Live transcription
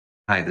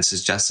Hi, this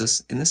is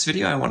Justice. In this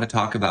video, I want to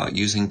talk about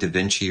using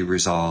Davinci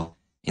Resolve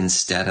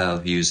instead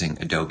of using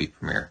Adobe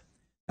Premiere.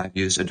 I've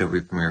used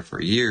Adobe Premiere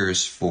for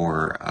years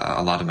for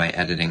a lot of my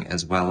editing,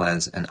 as well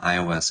as an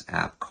iOS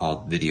app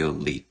called Video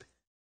Leap.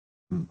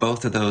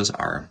 Both of those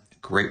are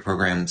great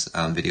programs.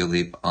 Video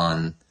Leap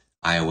on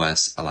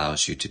iOS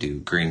allows you to do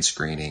green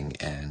screening,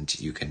 and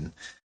you can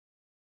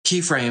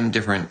keyframe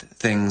different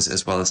things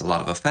as well as a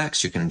lot of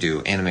effects. You can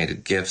do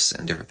animated GIFs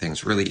and different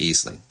things really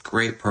easily.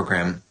 Great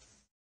program.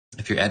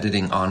 If you're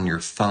editing on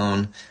your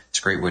phone, it's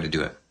a great way to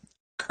do it.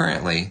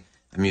 Currently,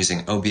 I'm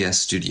using OBS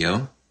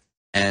Studio,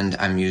 and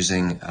I'm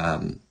using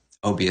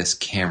OBS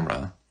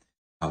Camera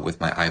with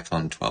my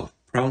iPhone 12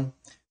 Pro,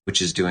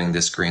 which is doing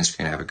this green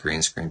screen. I have a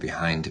green screen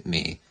behind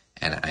me,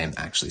 and I am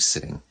actually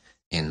sitting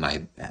in my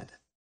bed,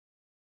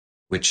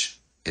 which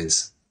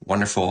is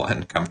wonderful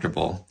and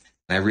comfortable,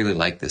 and I really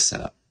like this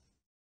setup.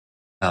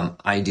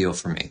 Ideal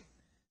for me.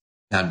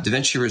 Now,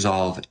 Davinci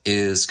Resolve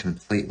is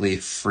completely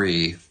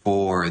free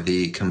for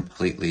the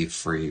completely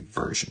free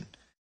version,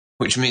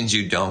 which means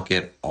you don't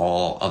get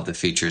all of the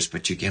features,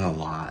 but you get a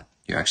lot.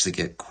 You actually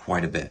get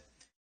quite a bit.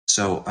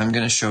 So I'm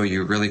going to show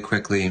you really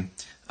quickly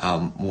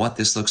what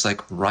this looks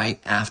like right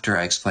after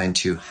I explain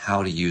to you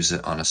how to use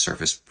it on a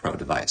Surface Pro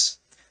device.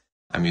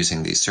 I'm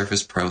using the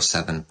Surface Pro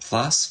 7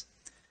 Plus,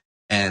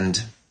 and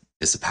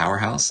it's a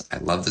powerhouse. I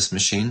love this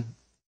machine.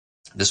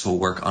 This will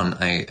work on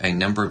a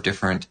number of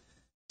different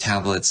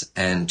tablets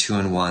and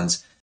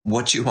two-in-ones.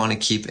 What you want to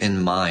keep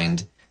in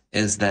mind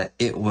is that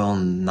it will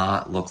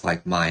not look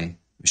like my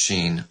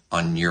machine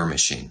on your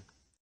machine.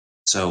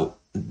 So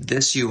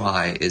this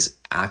UI is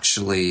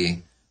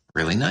actually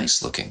really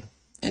nice looking.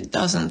 It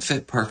doesn't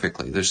fit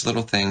perfectly. There's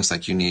little things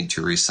like you need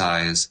to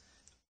resize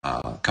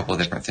a couple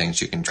of different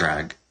things. You can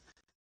drag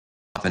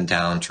up and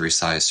down to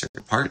resize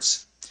certain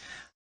parts.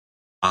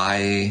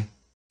 I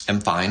am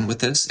fine with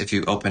this. If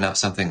you open up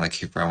something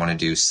like if I want to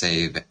do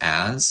save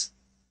as,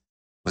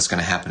 what's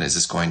going to happen is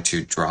it's going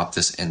to drop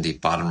this in the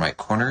bottom right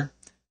corner.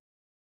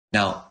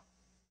 Now,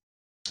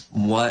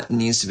 what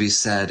needs to be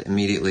said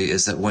immediately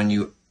is that when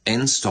you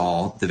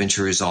install Davinci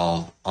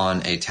Resolve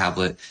on a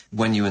tablet,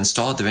 when you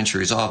install Davinci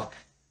Resolve,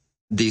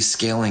 the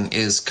scaling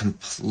is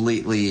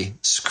completely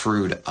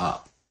screwed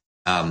up.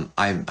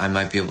 I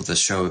might be able to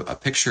show a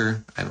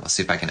picture, and let's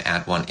see if I can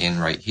add one in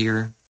right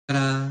here.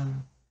 Ta-da!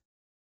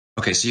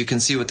 Okay, so you can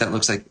see what that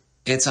looks like.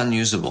 It's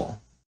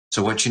unusable.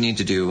 So what you need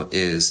to do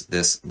is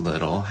this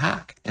little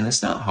hack, and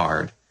it's not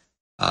hard,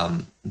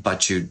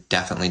 but you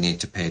definitely need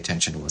to pay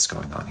attention to what's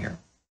going on here.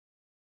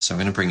 So I'm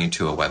going to bring you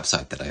to a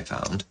website that I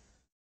found.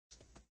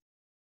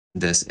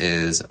 This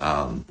is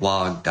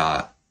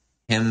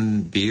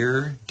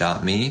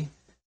blog.himbeer.me.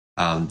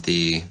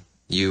 The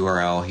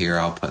URL here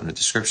I'll put in the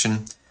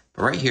description.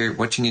 But right here,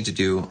 what you need to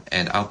do,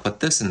 and I'll put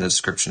this in the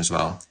description as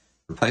well,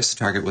 replace the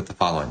target with the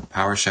following: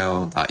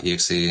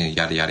 powershell.exe,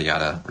 yada, yada,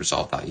 yada,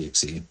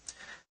 Resolve.exe.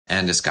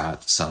 And it's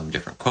got some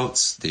different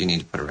quotes that you need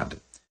to put around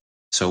it.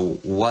 So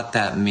what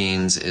that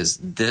means is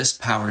this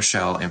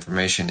PowerShell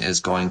information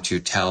is going to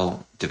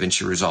tell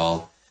Davinci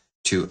Resolve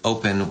to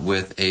open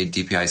with a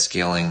DPI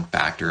scaling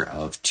factor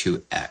of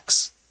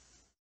 2x.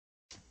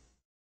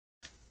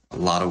 A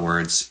lot of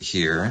words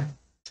here.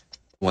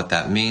 What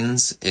that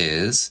means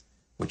is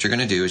what you're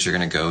going to do is you're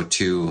going to go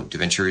to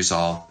Davinci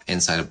Resolve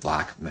inside of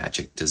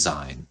Blackmagic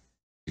Design.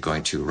 You're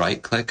going to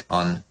right-click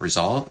on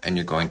Resolve, and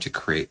you're going to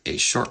create a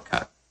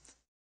shortcut.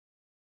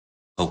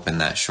 Open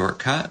that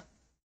shortcut.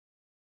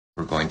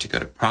 We're going to go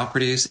to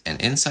Properties,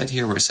 and inside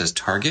here where it says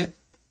Target,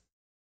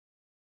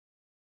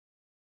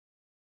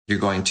 you're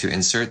going to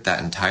insert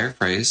that entire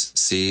phrase,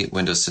 C,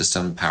 Windows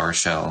System,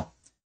 PowerShell,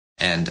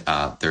 and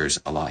there's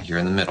a lot here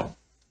in the middle.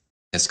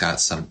 It's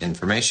got some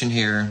information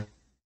here.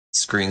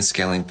 Screen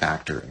scaling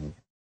factor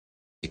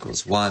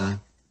equals 1.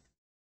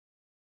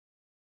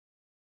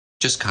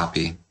 Just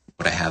copy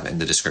what I have in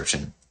the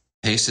description.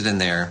 Paste it in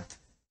there,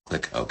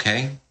 click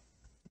OK.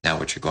 Now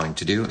what you're going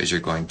to do is you're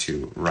going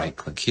to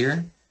right-click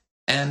here,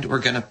 and we're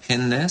going to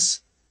pin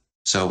this.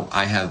 So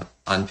I have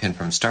unpin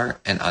from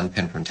start and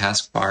unpin from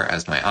taskbar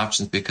as my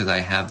options because I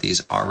have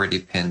these already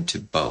pinned to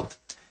both.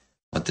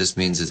 What this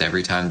means is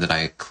every time that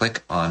I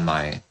click on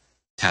my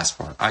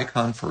taskbar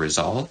icon for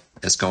Resolve,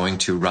 it's going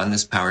to run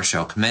this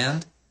PowerShell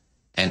command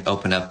and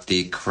open up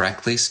the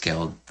correctly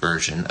scaled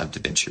version of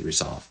Davinci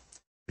Resolve,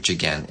 which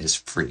again is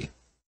free.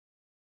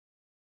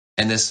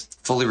 And this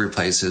fully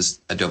replaces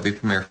Adobe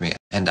Premiere for me,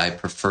 and I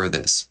prefer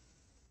this.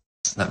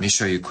 Let me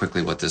show you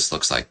quickly what this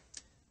looks like.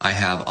 I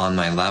have on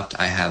my left,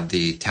 I have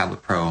the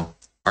Tablet Pro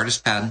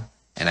Artist Pad,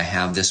 and I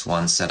have this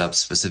one set up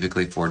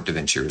specifically for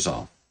Davinci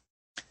Resolve.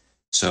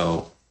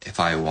 So if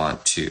I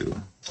want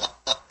to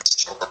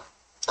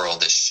twirl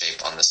this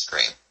shape on the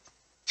screen,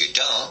 if you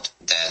don't,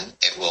 then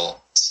it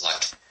will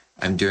select.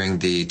 I'm doing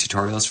the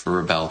tutorials for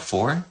Rebel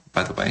 4,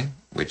 by the way,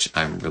 which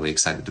I'm really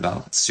excited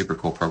about. It's a super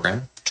cool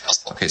program.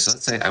 Okay, so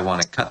let's say I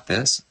want to cut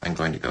this. I'm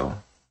going to go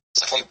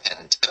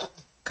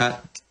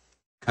cut,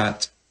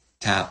 cut,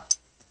 tap,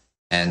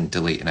 and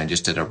delete. And I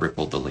just did a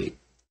ripple delete.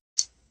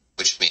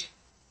 Which means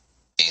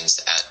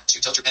that as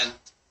you tilt your pen,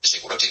 the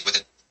shape will rotate with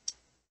it.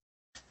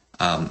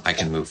 I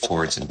can move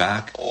forwards and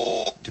back,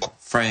 different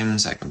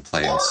frames. I can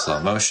play in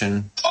slow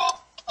motion.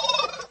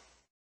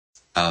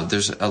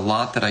 There's a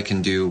lot that I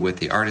can do with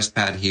the artist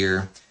pad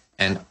here,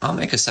 and I'll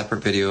make a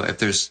separate video if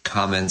there's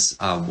comments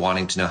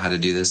wanting to know how to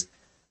do this.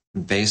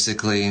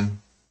 Basically,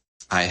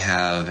 I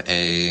have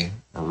a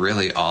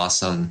really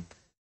awesome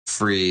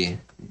free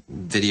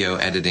video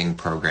editing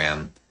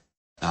program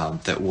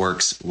that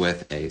works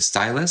with a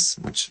stylus,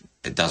 which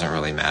it doesn't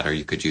really matter.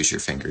 You could use your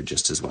finger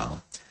just as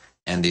well.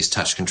 And these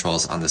touch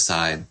controls on the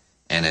side,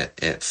 and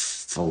it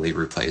fully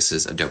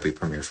replaces Adobe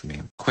Premiere for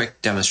me.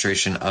 Quick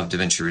demonstration of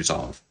Davinci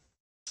Resolve.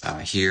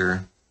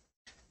 Here,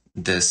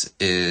 this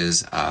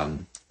is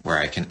where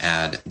I can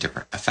add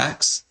different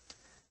effects.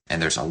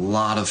 And there's a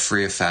lot of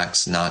free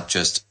effects, not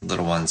just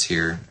little ones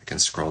here. I can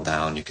scroll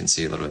down. You can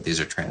see a little bit.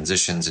 These are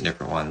transitions and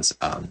different ones.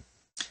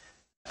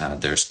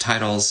 There's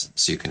titles,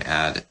 so you can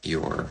add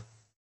your,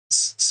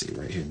 let's see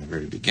right here in the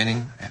very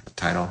beginning, I have a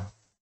title.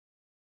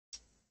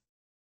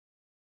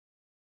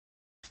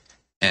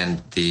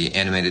 And the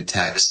animated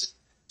text.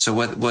 So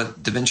what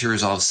Davinci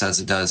Resolve says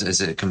it does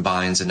is it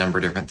combines a number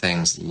of different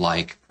things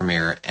like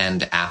Premiere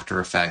and After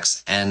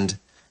Effects, and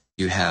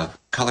you have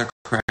color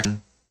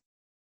correction,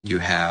 you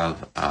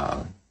have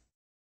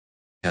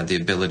the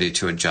ability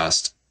to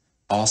adjust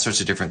all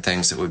sorts of different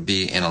things that would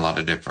be in a lot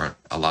of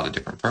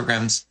different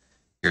programs.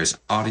 Here's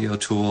audio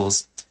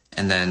tools,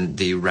 and then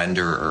the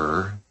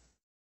renderer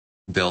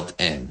built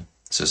in.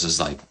 So this is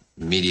like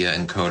media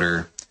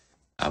encoder,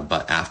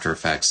 but After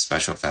Effects,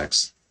 special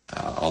effects,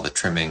 all the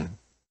trimming,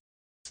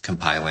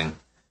 compiling,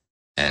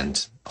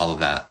 and all of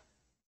that,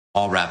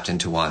 all wrapped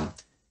into one.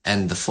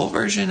 And the full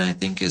version, I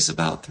think, is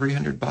about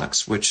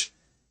 $300, which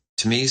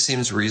to me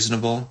seems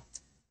reasonable.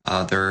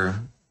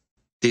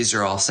 These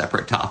are all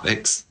separate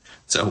topics,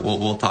 so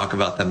we'll talk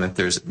about them if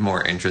there's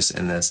more interest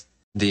in this.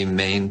 The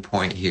main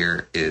point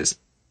here is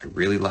I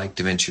really like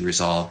Davinci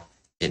Resolve.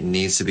 It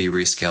needs to be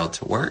rescaled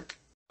to work.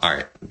 All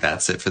right,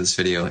 that's it for this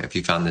video. If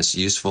you found this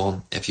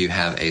useful, if you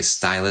have a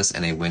stylus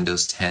and a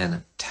Windows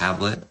 10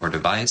 tablet or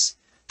device,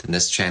 then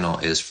this channel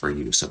is for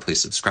you. So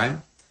please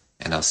subscribe,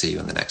 and I'll see you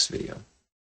in the next video.